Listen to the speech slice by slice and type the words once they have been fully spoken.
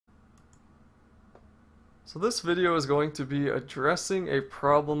So this video is going to be addressing a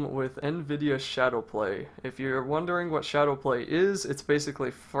problem with Nvidia Shadowplay. If you're wondering what Shadowplay is, it's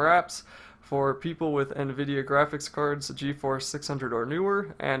basically Fraps for people with Nvidia graphics cards, GeForce 600 or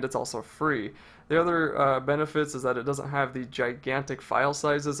newer, and it's also free. The other benefits is that it doesn't have the gigantic file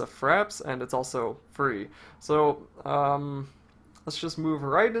sizes of Fraps, and it's also free. So let's just move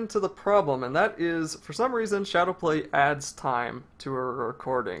right into the problem, and that is, for some reason, Shadowplay adds time to a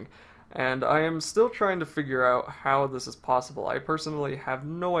recording. And I am still trying to figure out how this is possible. I personally have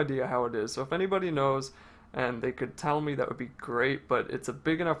no idea how it is, so if anybody knows and they could tell me, that would be great, but it's a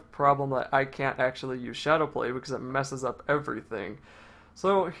big enough problem that I can't actually use Shadowplay because it messes up everything.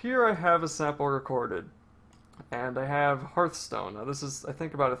 So here I have a sample recorded, and I have Hearthstone. Now this is, I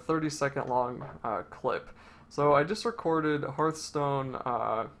think, about a 30-second long clip. So I just recorded Hearthstone,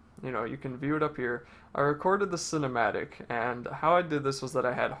 you can view it up here. I recorded the cinematic, and how I did this was that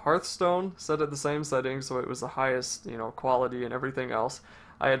I had Hearthstone set at the same settings, so it was the highest, quality and everything else.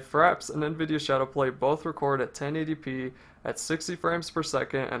 I had Fraps and Nvidia Shadowplay both record at 1080p at 60 frames per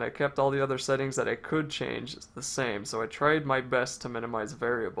second, and I kept all the other settings that I could change the same, so I tried my best to minimize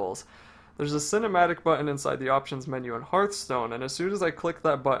variables. There's a cinematic button inside the options menu in Hearthstone, and as soon as I click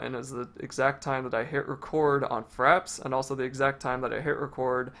that button is the exact time that I hit record on Fraps, and also the exact time that I hit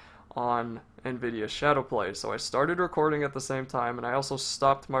record on Nvidia Shadowplay. So I started recording at the same time, and I also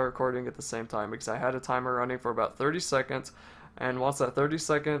stopped my recording at the same time because I had a timer running for about 30 seconds, and once that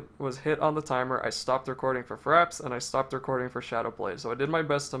 30-second was hit on the timer, I stopped recording for Fraps and I stopped recording for Shadowplay. So I did my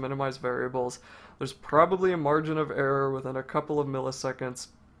best to minimize variables. There's probably a margin of error within a couple of milliseconds,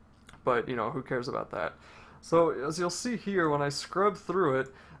 but who cares about that? So as you'll see here, when I scrub through it,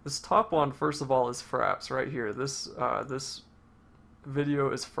 this top one, first of all, is Fraps right here. This video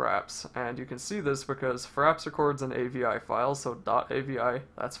is Fraps, and you can see this because Fraps records an AVI file, so .avi,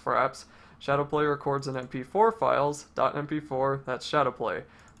 that's Fraps. Shadowplay records an MP4 files, .mp4, that's Shadowplay.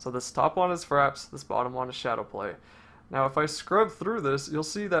 So this top one is Fraps, this bottom one is Shadowplay. Now if I scrub through this, you'll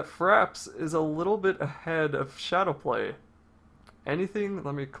see that Fraps is a little bit ahead of Shadowplay.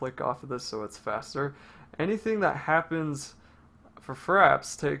 Let me click off of this so it's faster. Anything that happens for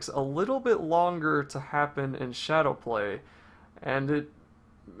Fraps takes a little bit longer to happen in Shadowplay, and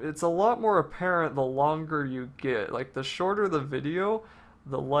it's a lot more apparent the longer you get. Like, the shorter the video,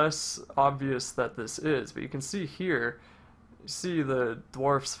 the less obvious that this is. But you can see here, you see the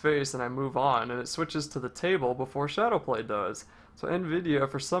dwarf's face, and I move on, and it switches to the table before Shadowplay does. So Nvidia,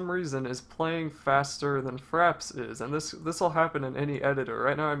 for some reason, is playing faster than Fraps is, and this will happen in any editor.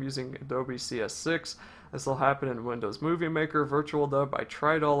 Right now I'm using Adobe CS6. This will happen in Windows Movie Maker, Virtual Dub. I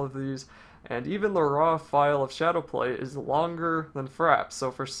tried all of these, and even the raw file of Shadowplay is longer than Fraps.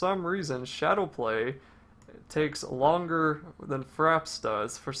 So for some reason, Shadowplay takes longer than Fraps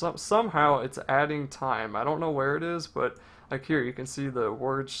does. Somehow it's adding time. I don't know where it is, but like here you can see the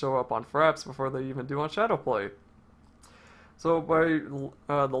words show up on Fraps before they even do on Shadowplay. So by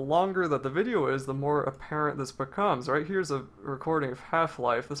the longer that the video is, the more apparent this becomes. Right here's a recording of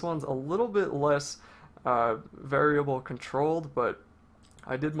Half-Life. This one's a little bit less variable controlled, but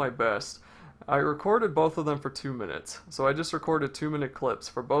I did my best. I recorded both of them for 2 minutes, so I just recorded 2-minute clips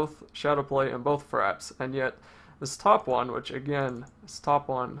for both Shadowplay and both Fraps, and yet this top one, which again, this top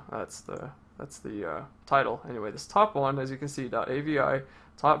one, that's the title. Anyway, this top one, as you can see, .avi,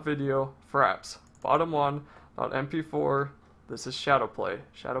 top video, Fraps. Bottom one, .mp4, this is Shadowplay.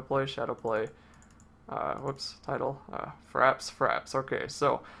 Shadowplay, title, Fraps. Okay,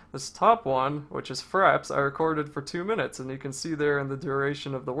 so this top one, which is Fraps, I recorded for 2 minutes, and you can see there in the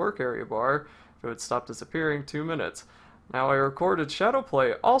duration of the work area bar, if it would stop disappearing, 2 minutes. Now I recorded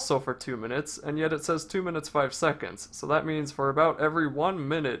Shadowplay also for 2 minutes, and yet it says 2 minutes 5 seconds. So that means for about every 1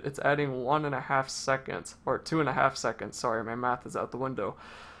 minute, it's adding 1.5 seconds, or 2.5 seconds. Sorry, my math is out the window.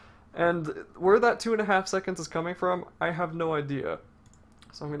 And where that 2.5 seconds is coming from, I have no idea.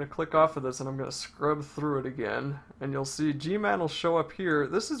 So I'm going to click off of this and I'm going to scrub through it again, and you'll see G-Man will show up here.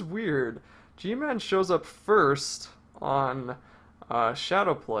 This is weird. G-Man shows up first on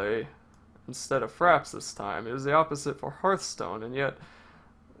Shadowplay instead of Fraps this time. It was the opposite for Hearthstone, and yet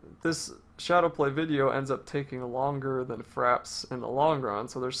this Shadowplay video ends up taking longer than Fraps in the long run,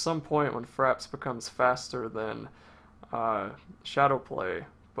 so there's some point when Fraps becomes faster than Shadowplay.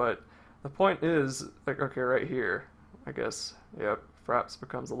 But the point is, like, okay, right here, I guess, yep, Fraps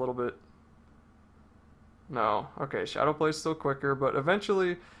becomes a little bit, no, okay, Shadowplay's still quicker, but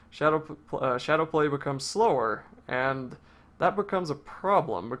eventually Shadowplay becomes slower, and that becomes a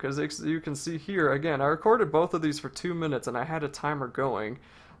problem, because you can see here, again, I recorded both of these for 2 minutes, and I had a timer going,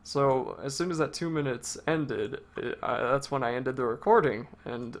 so as soon as that 2 minutes ended, that's when I ended the recording,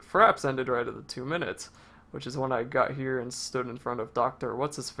 and Fraps ended right at the 2 minutes. which is when I got here and stood in front of Dr.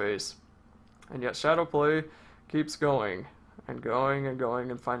 What's-His-Face. And yet Shadowplay keeps going and going and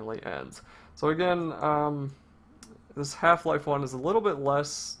going and finally ends. So again, this Half-Life one is a little bit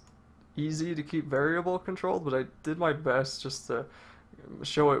less easy to keep variable controlled, but I did my best just to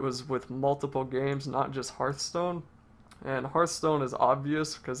show it was with multiple games, not just Hearthstone. And Hearthstone is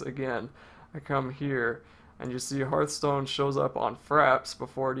obvious because, again, I come here and you see Hearthstone shows up on Fraps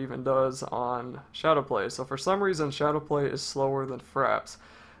before it even does on Shadowplay. So for some reason, Shadowplay is slower than Fraps.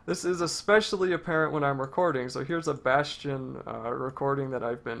 This is especially apparent when I'm recording. So here's a Bastion recording that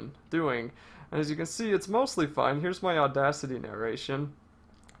I've been doing. And as you can see, it's mostly fine. Here's my Audacity narration.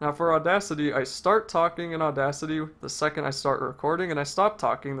 Now for Audacity, I start talking in Audacity the second I start recording, and I stop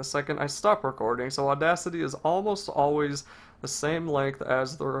talking the second I stop recording. So Audacity is almost always the same length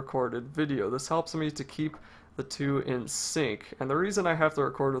as the recorded video. This helps me to keep the two in sync. And the reason I have to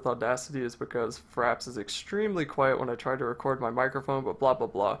record with Audacity is because Fraps is extremely quiet when I try to record my microphone, but blah blah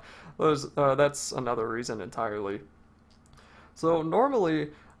blah. That's another reason entirely. So normally,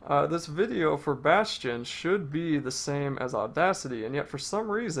 this video for Bastion should be the same as Audacity, and yet for some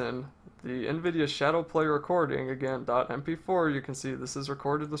reason, the Nvidia Shadowplay recording, again, .mp4, you can see this is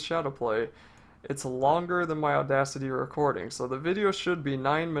recorded with Shadowplay, it's longer than my Audacity recording. So the video should be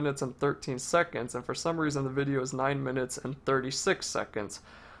 9 minutes and 13 seconds, and for some reason the video is 9 minutes and 36 seconds.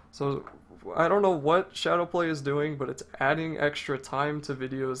 So I don't know what Shadowplay is doing, but it's adding extra time to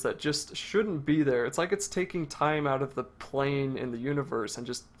videos that just shouldn't be there. It's like it's taking time out of the plane in the universe and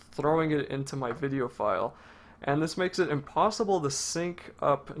just throwing it into my video file. And this makes it impossible to sync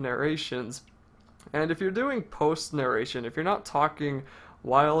up narrations. And if you're doing post narration, if you're not talking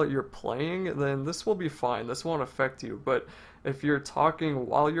while you're playing, then this will be fine. This won't affect you. But if you're talking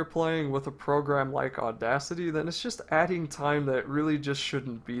while you're playing with a program like Audacity, then it's just adding time that really just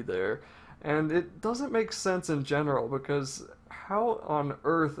shouldn't be there. And it doesn't make sense in general, because how on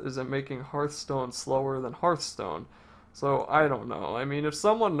earth is it making Hearthstone slower than Hearthstone? So I don't know. I mean, if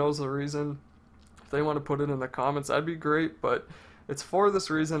someone knows the reason, if they want to put it in the comments, that'd be great, but it's for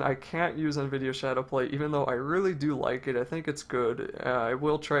this reason I can't use Nvidia Shadowplay, even though I really do like it. I think it's good. I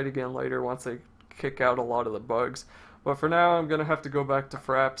will try it again later once I kick out a lot of the bugs. But for now, I'm going to have to go back to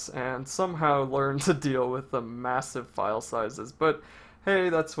Fraps and somehow learn to deal with the massive file sizes. But hey,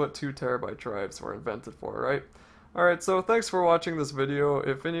 that's what 2 terabyte drives were invented for, right? Alright, so thanks for watching this video.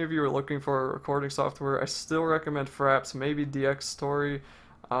 If any of you are looking for recording software, I still recommend Fraps, maybe DX Story.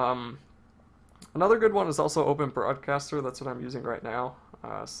 Another good one is also Open Broadcaster. That's what I'm using right now,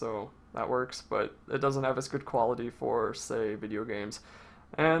 so that works, but it doesn't have as good quality for, say, video games.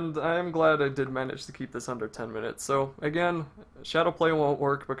 And I'm glad I did manage to keep this under 10 minutes. So again, Shadowplay won't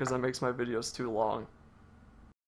work because it makes my videos too long.